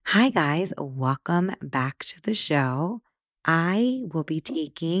Hi, guys. Welcome back to the show. I will be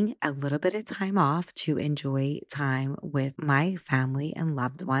taking a little bit of time off to enjoy time with my family and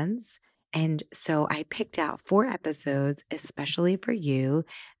loved ones. And so I picked out 4 episodes, especially for you,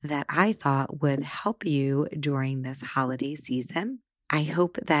 that I thought would help you during this holiday season. I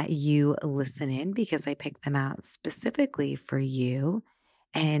hope that you listen in because I picked them out specifically for you.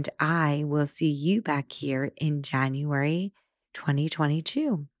 And I will see you back here in January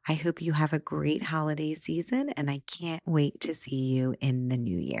 2022. I hope you have a great holiday season, and I can't wait to see you in the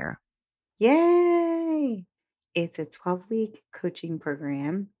new year. Yay! It's a 12-week coaching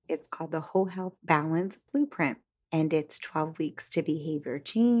program. It's called the Whole Health Balance Blueprint, and it's 12 weeks to behavior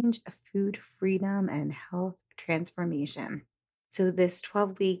change, food freedom, and health transformation. So, this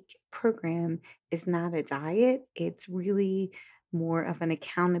 12-week program is not a diet, it's really more of an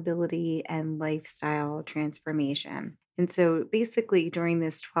accountability and lifestyle transformation. And so basically, during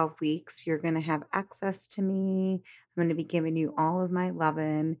this 12 weeks, you're going to have access to me. I'm going to be giving you all of my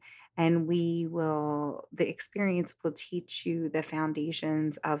loving, and the experience will teach you the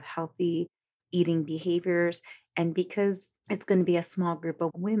foundations of healthy eating behaviors. And because it's going to be a small group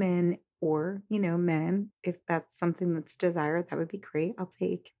of women or, men, if that's something that's desired, that would be great. I'll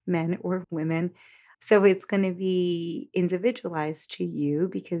take men or women. So it's going to be individualized to you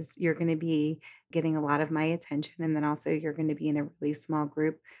because you're going to be getting a lot of my attention. And then also, you're going to be in a really small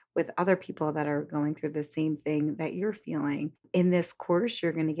group with other people that are going through the same thing that you're feeling. In this course,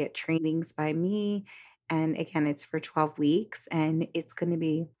 you're going to get trainings by me. And again, it's for 12 weeks and it's going to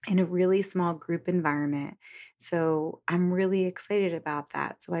be in a really small group environment. So I'm really excited about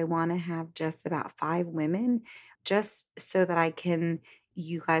that. So I want to have just about 5 women just so that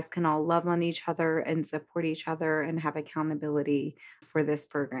you guys can all love on each other and support each other and have accountability for this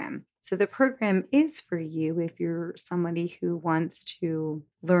program. So, the program is for you if you're somebody who wants to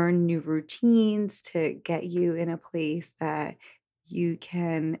learn new routines to get you in a place that you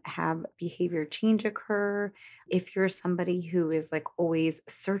can have behavior change occur. If you're somebody who is like always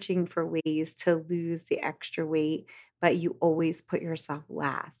searching for ways to lose the extra weight, but you always put yourself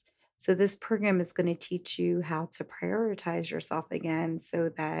last. So, this program is going to teach you how to prioritize yourself again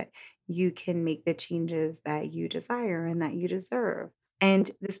so that you can make the changes that you desire and that you deserve. And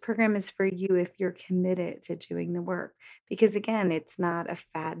this program is for you if you're committed to doing the work. Because again, it's not a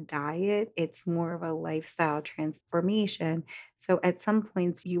fad diet, it's more of a lifestyle transformation. So, at some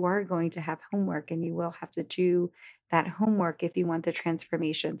points, you are going to have homework and you will have to do that homework if you want the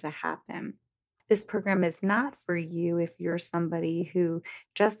transformation to happen. This program is not for you if you're somebody who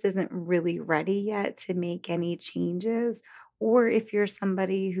just isn't really ready yet to make any changes, or if you're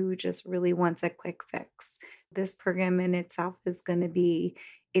somebody who just really wants a quick fix. This program in itself is going to be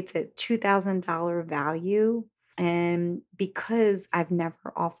it's a $2,000 value. And because I've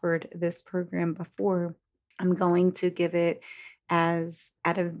never offered this program before, I'm going to give it as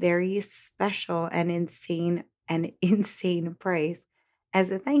at a very special and insane price as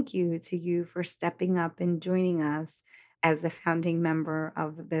a thank you to you for stepping up and joining us as a founding member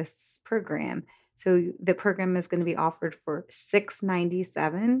of this program. So the program is going to be offered for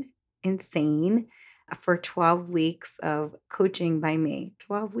 $697, insane, for 12 weeks of coaching by me.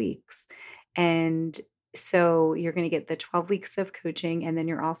 12 weeks. And so you're going to get the 12 weeks of coaching, and then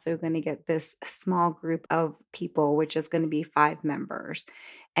you're also going to get this small group of people, which is going to be 5 members.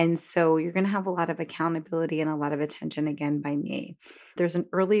 And so you're going to have a lot of accountability and a lot of attention again by me. There's an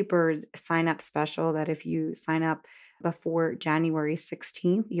early bird sign up special that if you sign up before January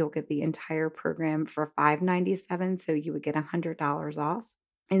 16th, you'll get the entire program for $597. So you would get $100 off.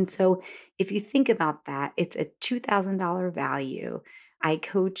 And so if you think about that, it's a $2,000 value. I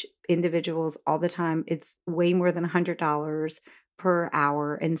coach individuals all the time. It's way more than $100 per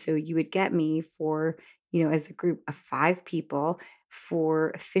hour. And so you would get me for, as a group of 5 people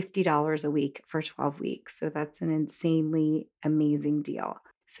for $50 a week for 12 weeks. So that's an insanely amazing deal.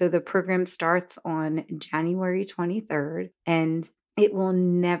 So the program starts on January 23rd and it will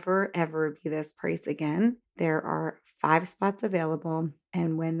never, ever be this price again. There are 5 spots available,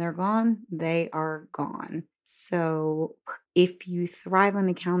 and when they're gone, they are gone. So if you thrive on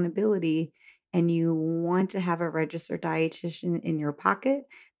accountability and you want to have a registered dietitian in your pocket,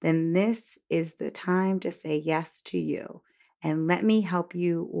 then this is the time to say yes to you. And let me help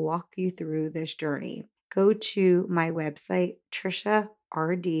you walk you through this journey. Go to my website, Trisha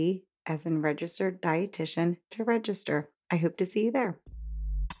RD, as in registered dietitian, to register. I hope to see you there.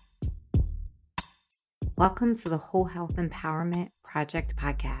 Welcome to the Whole Health Empowerment Project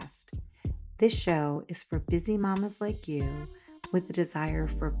podcast. This show is for busy mamas like you with a desire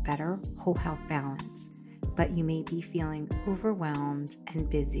for better whole health balance, but you may be feeling overwhelmed and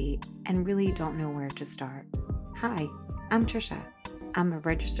busy and really don't know where to start. Hi, I'm Trisha. I'm a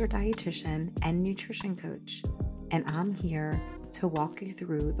registered dietitian and nutrition coach, and I'm here to walk you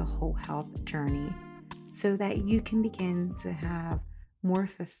through the whole health journey so that you can begin to have more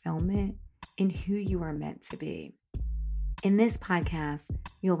fulfillment in who you are meant to be. In this podcast,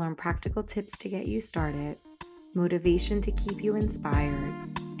 you'll learn practical tips to get you started, motivation to keep you inspired,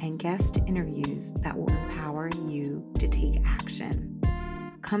 and guest interviews that will empower you to take action.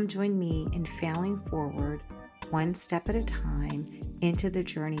 Come join me in failing forward, one step at a time, into the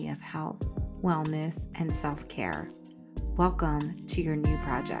journey of health, wellness, and self-care. Welcome to your new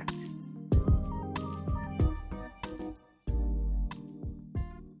project.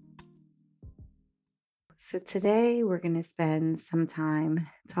 So today we're going to spend some time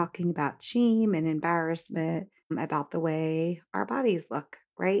talking about shame and embarrassment about the way our bodies look,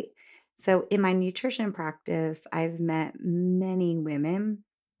 right? So in my nutrition practice, I've met many women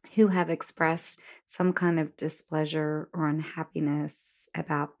who have expressed some kind of displeasure or unhappiness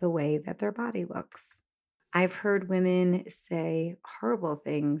about the way that their body looks. I've heard women say horrible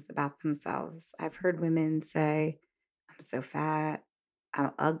things about themselves. I've heard women say, I'm so fat,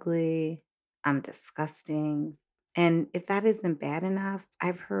 I'm ugly, I'm disgusting. And if that isn't bad enough,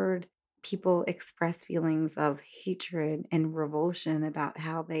 I've heard people express feelings of hatred and revulsion about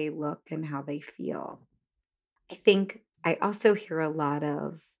how they look and how they feel. I think I also hear a lot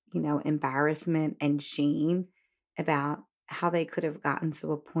of, embarrassment and shame about how they could have gotten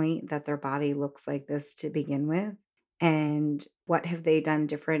to a point that their body looks like this to begin with. And what have they done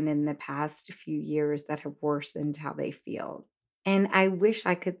different in the past few years that have worsened how they feel? And I wish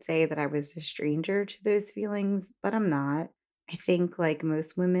I could say that I was a stranger to those feelings, but I'm not. I think like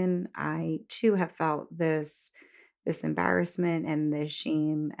most women, I too have felt this embarrassment and this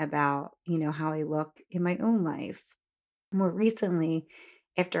shame about, how I look in my own life. More recently,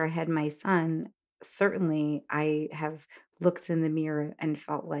 after I had my son, certainly I have looked in the mirror and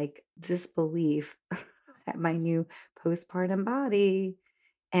felt like disbelief at my new postpartum body,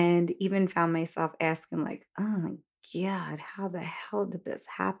 and even found myself asking like, "Oh my God, how the hell did this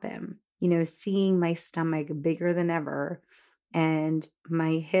happen?" Seeing my stomach bigger than ever and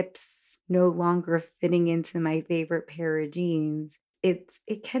my hips no longer fitting into my favorite pair of jeans.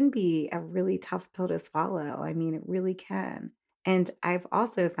 It can be a really tough pill to swallow. I mean, it really can. And I've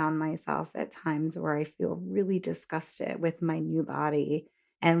also found myself at times where I feel really disgusted with my new body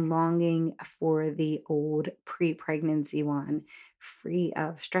and longing for the old pre-pregnancy one, free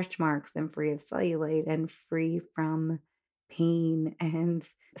of stretch marks and free of cellulite and free from pain and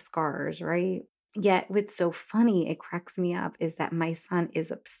scars, right? Yet, what's so funny, it cracks me up, is that my son is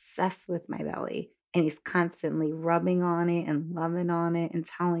obsessed with my belly and he's constantly rubbing on it and loving on it and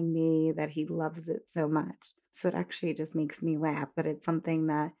telling me that he loves it so much. So it actually just makes me laugh that it's something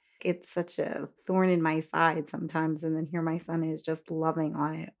that it's such a thorn in my side sometimes. And then here my son is just loving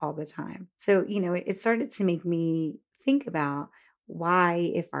on it all the time. So, it started to make me think about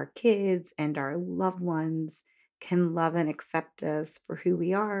why, if our kids and our loved ones can love and accept us for who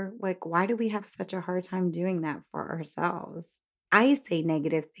we are, like, why do we have such a hard time doing that for ourselves? I say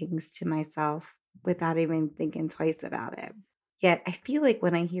negative things to myself without even thinking twice about it. Yet I feel like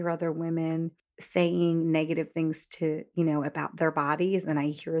when I hear other women saying negative things to, about their bodies and I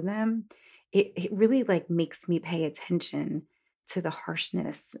hear them, it really like makes me pay attention to the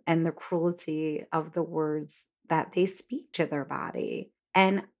harshness and the cruelty of the words that they speak to their body.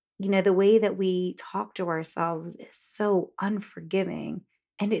 And the way that we talk to ourselves is so unforgiving.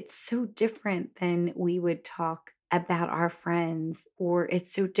 And it's so different than we would talk about our friends, or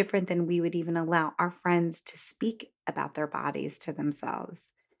it's so different than we would even allow our friends to speak about their bodies to themselves.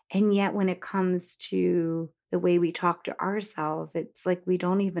 And yet, when it comes to the way we talk to ourselves, it's like we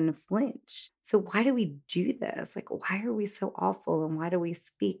don't even flinch. So, why do we do this? Like, why are we so awful? And why do we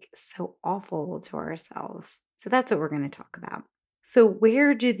speak so awful to ourselves? So, that's what we're going to talk about. So,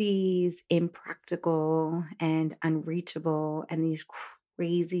 where do these impractical and unreachable and these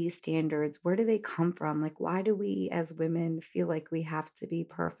crazy standards, where do they come from? Like, why do we as women feel like we have to be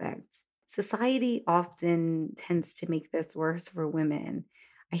perfect? Society often tends to make this worse for women.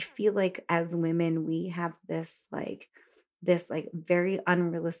 I feel like as women, we have this very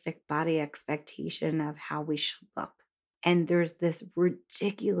unrealistic body expectation of how we should look. And there's this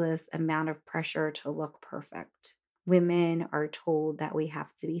ridiculous amount of pressure to look perfect. Women are told that we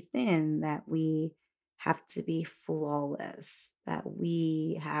have to be thin, that we have to be flawless, that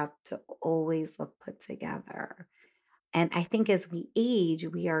we have to always look put together. And I think as we age,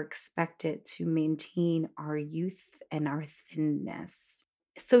 we are expected to maintain our youth and our thinness.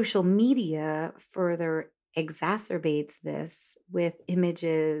 Social media further exacerbates this with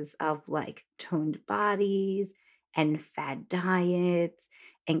images of like toned bodies and fad diets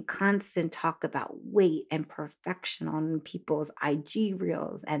and constant talk about weight and perfection on people's IG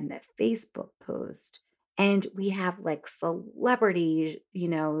reels and the Facebook post. And we have like celebrities,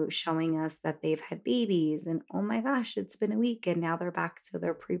 showing us that they've had babies and oh my gosh, it's been a week and now they're back to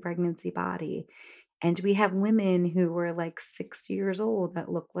their pre pregnancy body. And we have women who were like 60 years old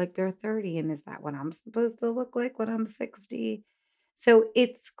that look like they're 30. And is that what I'm supposed to look like when I'm 60? So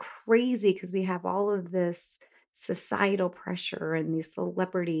it's crazy because we have all of this societal pressure and these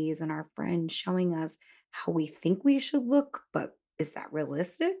celebrities and our friends showing us how we think we should look. But is that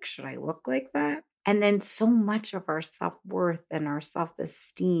realistic? Should I look like that? And then so much of our self worth and our self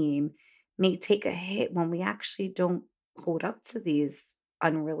esteem may take a hit when we actually don't hold up to these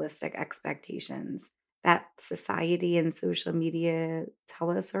unrealistic expectations that society and social media tell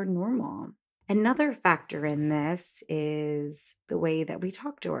us are normal. Another factor in this is the way that we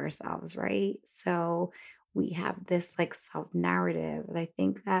talk to ourselves, right? So we have this like self narrative. I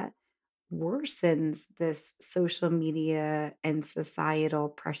think that worsens this social media and societal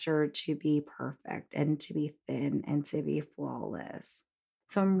pressure to be perfect and to be thin and to be flawless.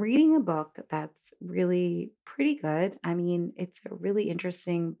 So I'm reading a book that's really pretty good. I mean, it's a really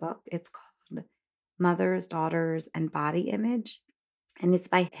interesting book. It's called Mothers, Daughters, and Body Image, and it's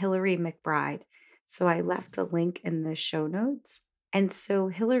by Hilary McBride. So I left a link in the show notes. And so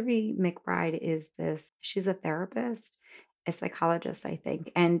Hilary McBride is she's a therapist, a psychologist, I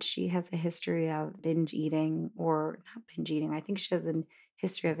think, and she has a history of binge eating or not binge eating. I think she has a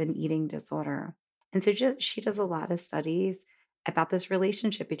history of an eating disorder. And so just she does a lot of studies about this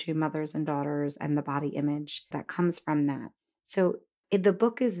relationship between mothers and daughters and the body image that comes from that. So the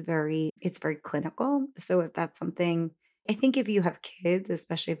book is it's very clinical. So if that's something, I think if you have kids,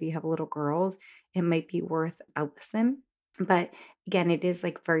 especially if you have little girls, it might be worth a listen. But again, it is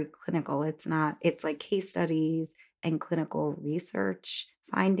like very clinical. It's like case studies and clinical research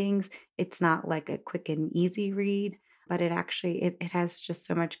findings. It's not like a quick and easy read, but it has just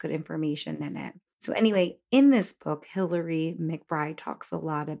so much good information in it. So anyway, in this book, Hilary McBride talks a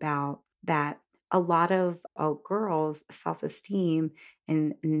lot about that a lot of a girl's self-esteem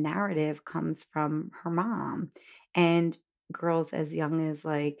and narrative comes from her mom. And girls as young as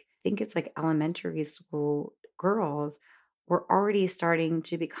like, I think it's like elementary school girls were already starting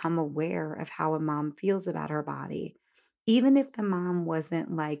to become aware of how a mom feels about her body. Even if the mom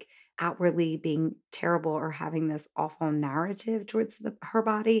wasn't like outwardly being terrible or having this awful narrative towards her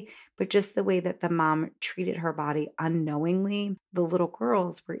body, but just the way that the mom treated her body unknowingly, the little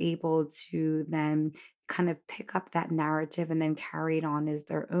girls were able to then kind of pick up that narrative and then carry it on as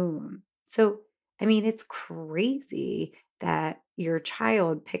their own. So, I mean, it's crazy that your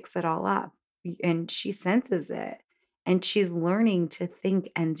child picks it all up and she senses it and she's learning to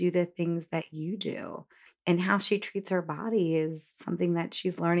think and do the things that you do. And how she treats her body is something that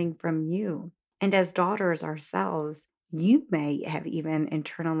she's learning from you. And as daughters ourselves, you may have even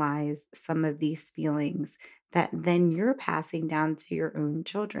internalized some of these feelings that then you're passing down to your own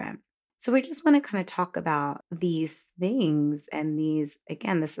children. So we just want to kind of talk about these things and these,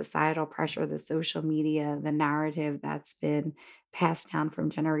 again, the societal pressure, the social media, the narrative that's been passed down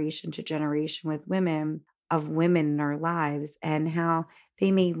from generation to generation with women of women in our lives and how they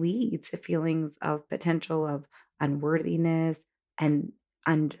may lead to feelings of potential of unworthiness and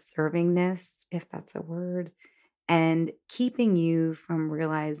undeservingness, if that's a word, and keeping you from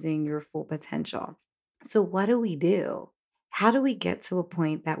realizing your full potential. So, what do we do? How do we get to a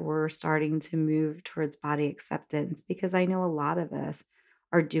point that we're starting to move towards body acceptance? Because I know a lot of us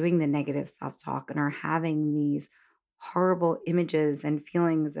are doing the negative self talk and are having these horrible images and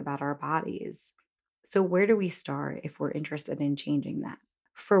feelings about our bodies. So, where do we start if we're interested in changing that?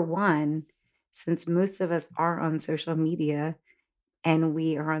 For one, since most of us are on social media, and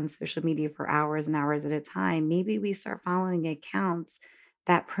we are on social media for hours and hours at a time, maybe we start following accounts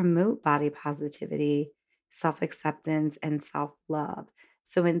that promote body positivity, self acceptance, and self love.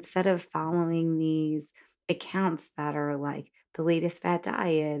 So instead of following these accounts that are like the latest fat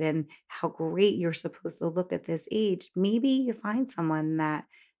diet and how great you're supposed to look at this age, maybe you find someone that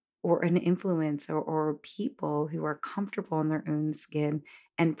or an influencer or people who are comfortable in their own skin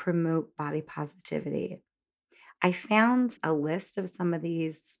and promote body positivity. I found a list of some of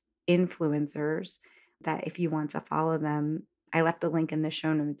these influencers that if you want to follow them, I left a link in the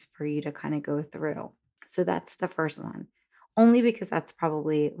show notes for you to kind of go through. So that's the first one. Only because that's a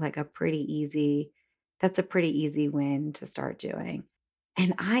pretty easy win to start doing.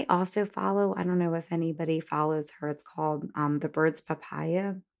 And I also follow, I don't know if anybody follows her. It's called The Bird's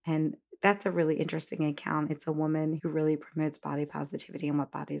Papaya. And that's a really interesting account. It's a woman who really promotes body positivity and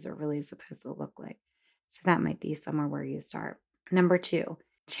what bodies are really supposed to look like. So that might be somewhere where you start. Number two,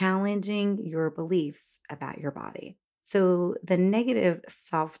 challenging your beliefs about your body. So the negative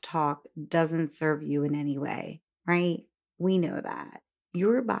self talk doesn't serve you in any way, right? We know that.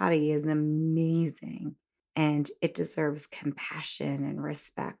 Your body is amazing and it deserves compassion and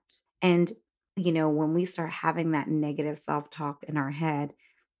respect. And, when we start having that negative self talk in our head,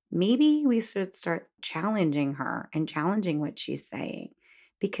 maybe we should start challenging her and challenging what she's saying.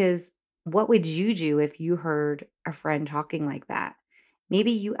 Because what would you do if you heard a friend talking like that?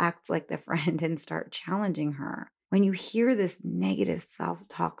 Maybe you act like the friend and start challenging her. When you hear this negative self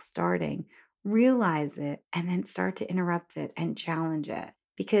talk starting, realize it and then start to interrupt it and challenge it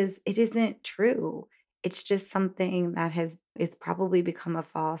because it isn't true. It's just something that it's probably become a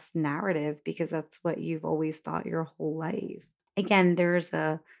false narrative because that's what you've always thought your whole life. Again, there's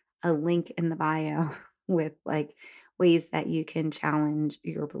a link in the bio with like ways that you can challenge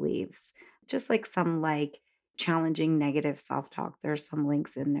your beliefs. Just like some like challenging negative self-talk. There's some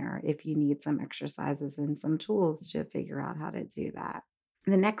links in there if you need some exercises and some tools to figure out how to do that.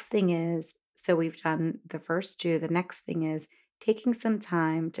 The next thing is, so we've done the first two. The next thing is taking some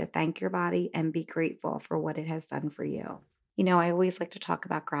time to thank your body and be grateful for what it has done for you. I always like to talk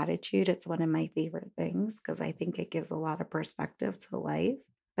about gratitude. It's one of my favorite things because I think it gives a lot of perspective to life.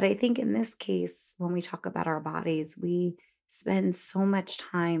 But I think in this case, when we talk about our bodies, we spend so much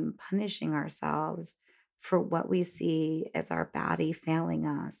time punishing ourselves for what we see as our body failing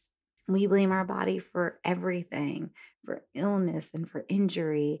us. We blame our body for everything, for illness and for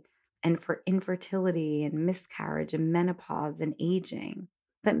injury and for infertility and miscarriage and menopause and aging.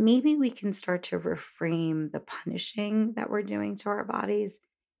 But maybe we can start to reframe the punishing that we're doing to our bodies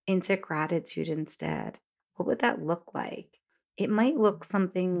into gratitude instead. What would that look like? It might look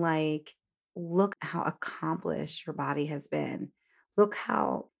something like, look how accomplished your body has been. Look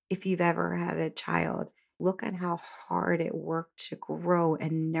how, if you've ever had a child, look at how hard it worked to grow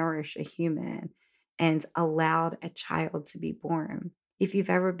and nourish a human and allowed a child to be born. If you've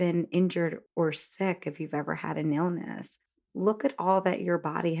ever been injured or sick, if you've ever had an illness, look at all that your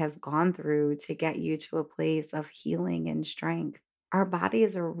body has gone through to get you to a place of healing and strength. Our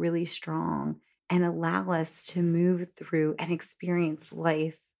bodies are really strong and allow us to move through and experience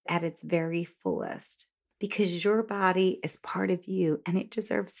life at its very fullest because your body is part of you and it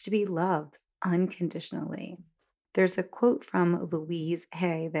deserves to be loved unconditionally. There's a quote from Louise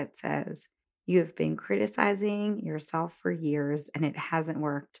Hay that says, "You have been criticizing yourself for years and it hasn't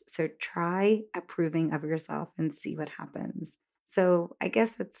worked. So try approving of yourself and see what happens." So I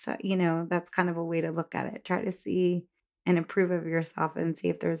guess that's kind of a way to look at it. Try to see and approve of yourself and see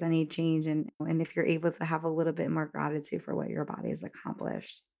if there's any change and if you're able to have a little bit more gratitude for what your body has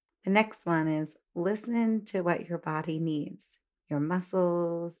accomplished. The next one is listen to what your body needs. Your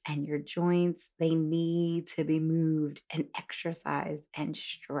muscles and your joints, they need to be moved and exercised and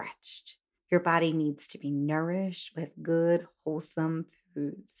stretched. Your body needs to be nourished with good, wholesome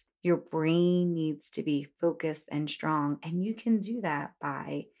foods. Your brain needs to be focused and strong. And you can do that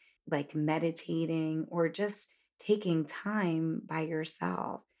by like meditating or just taking time by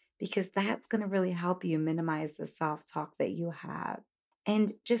yourself because that's going to really help you minimize the self talk that you have.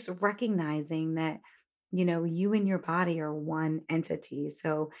 And just recognizing that you and your body are one entity.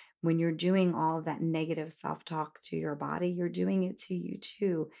 So when you're doing all of that negative self talk to your body, you're doing it to you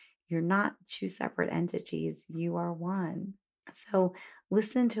too. You're not two separate entities, you are one. So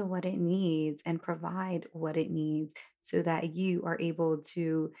listen to what it needs and provide what it needs so that you are able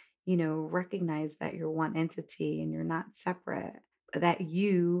to, recognize that you're one entity and you're not separate, but that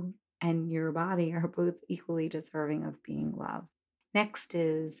you and your body are both equally deserving of being loved. Next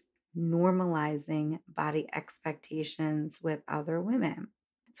is normalizing body expectations with other women.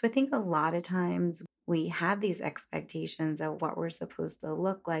 So I think a lot of times we have these expectations of what we're supposed to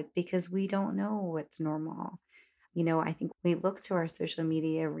look like because we don't know what's normal. I think we look to our social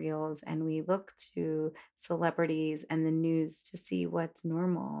media reels and we look to celebrities and the news to see what's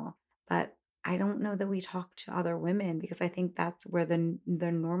normal. But I don't know that we talk to other women because I think that's where the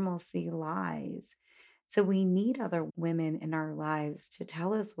normalcy lies. So we need other women in our lives to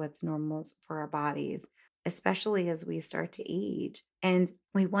tell us what's normal for our bodies, especially as we start to age. And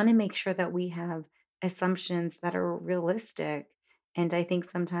we want to make sure that we have assumptions that are realistic. And I think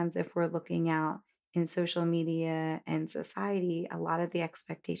sometimes if we're looking out in social media and society, a lot of the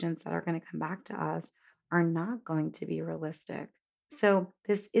expectations that are going to come back to us are not going to be realistic. So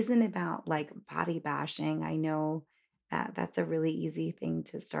this isn't about like body bashing. I know that that's a really easy thing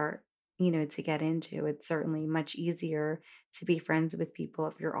to start, to get into. It's certainly much easier to be friends with people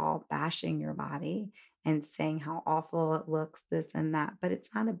if you're all bashing your body and saying how awful it looks, this and that. But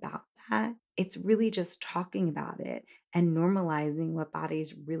it's not about that. It's really just talking about it and normalizing what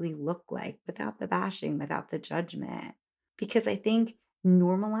bodies really look like without the bashing, without the judgment. Because I think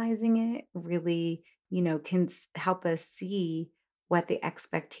normalizing it really, can help us see what the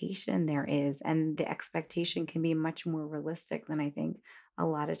expectation there is. And the expectation can be much more realistic than I think a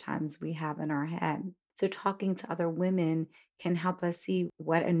lot of times we have in our head. So, talking to other women can help us see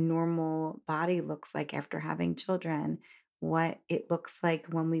what a normal body looks like after having children, what it looks like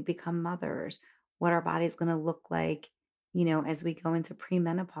when we become mothers, what our body's going to look like, as we go into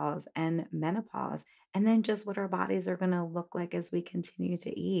premenopause and menopause, and then just what our bodies are going to look like as we continue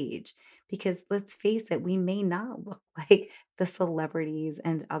to age. Because let's face it, we may not look like the celebrities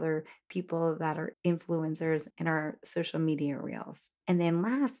and other people that are influencers in our social media reels. And then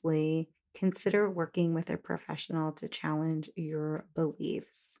lastly, consider working with a professional to challenge your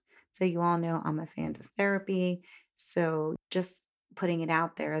beliefs. So, you all know I'm a fan of therapy. So, just putting it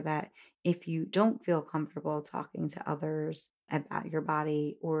out there that if you don't feel comfortable talking to others about your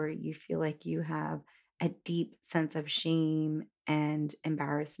body, or you feel like you have a deep sense of shame and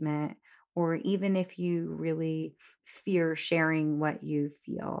embarrassment, or even if you really fear sharing what you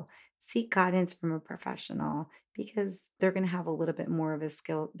feel, seek guidance from a professional because they're going to have a little bit more of a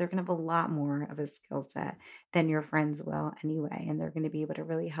skill. They're going to have a lot more of a skill set than your friends will anyway. And they're going to be able to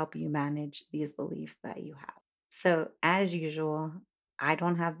really help you manage these beliefs that you have. So, as usual, I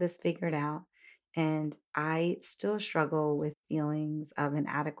don't have this figured out. And I still struggle with feelings of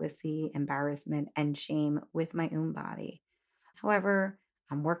inadequacy, embarrassment, and shame with my own body. However,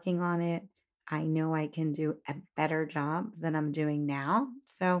 I'm working on it. I know I can do a better job than I'm doing now.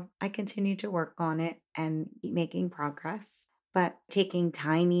 So I continue to work on it and keep making progress. But taking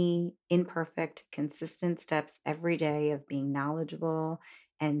tiny, imperfect, consistent steps every day of being knowledgeable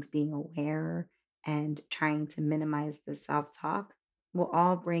and being aware and trying to minimize the self talk will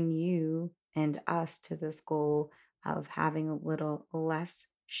all bring you and us to this goal of having a little less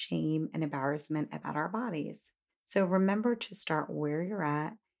shame and embarrassment about our bodies. So remember to start where you're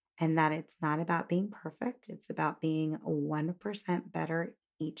at and that it's not about being perfect, it's about being 1% better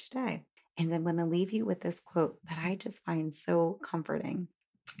each day. And I'm going to leave you with this quote that I just find so comforting.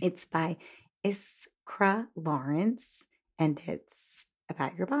 It's by Iskra Lawrence, and it's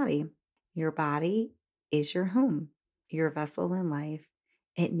about your body. Your body is your home, your vessel in life.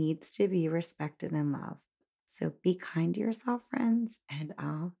 It needs to be respected and loved. So be kind to yourself, friends, and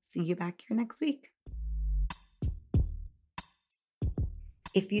I'll see you back here next week.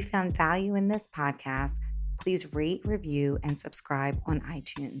 If you found value in this podcast, please rate, review, and subscribe on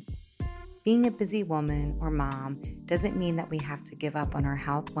iTunes. Being a busy woman or mom doesn't mean that we have to give up on our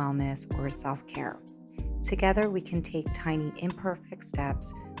health, wellness, or self-care. Together, we can take tiny, imperfect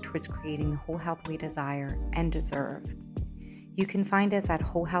steps towards creating the whole health we desire and deserve. You can find us at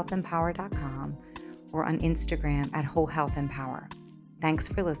wholehealthempower.com or on Instagram at wholehealthempower. Thanks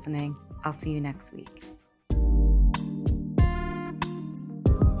for listening. I'll see you next week.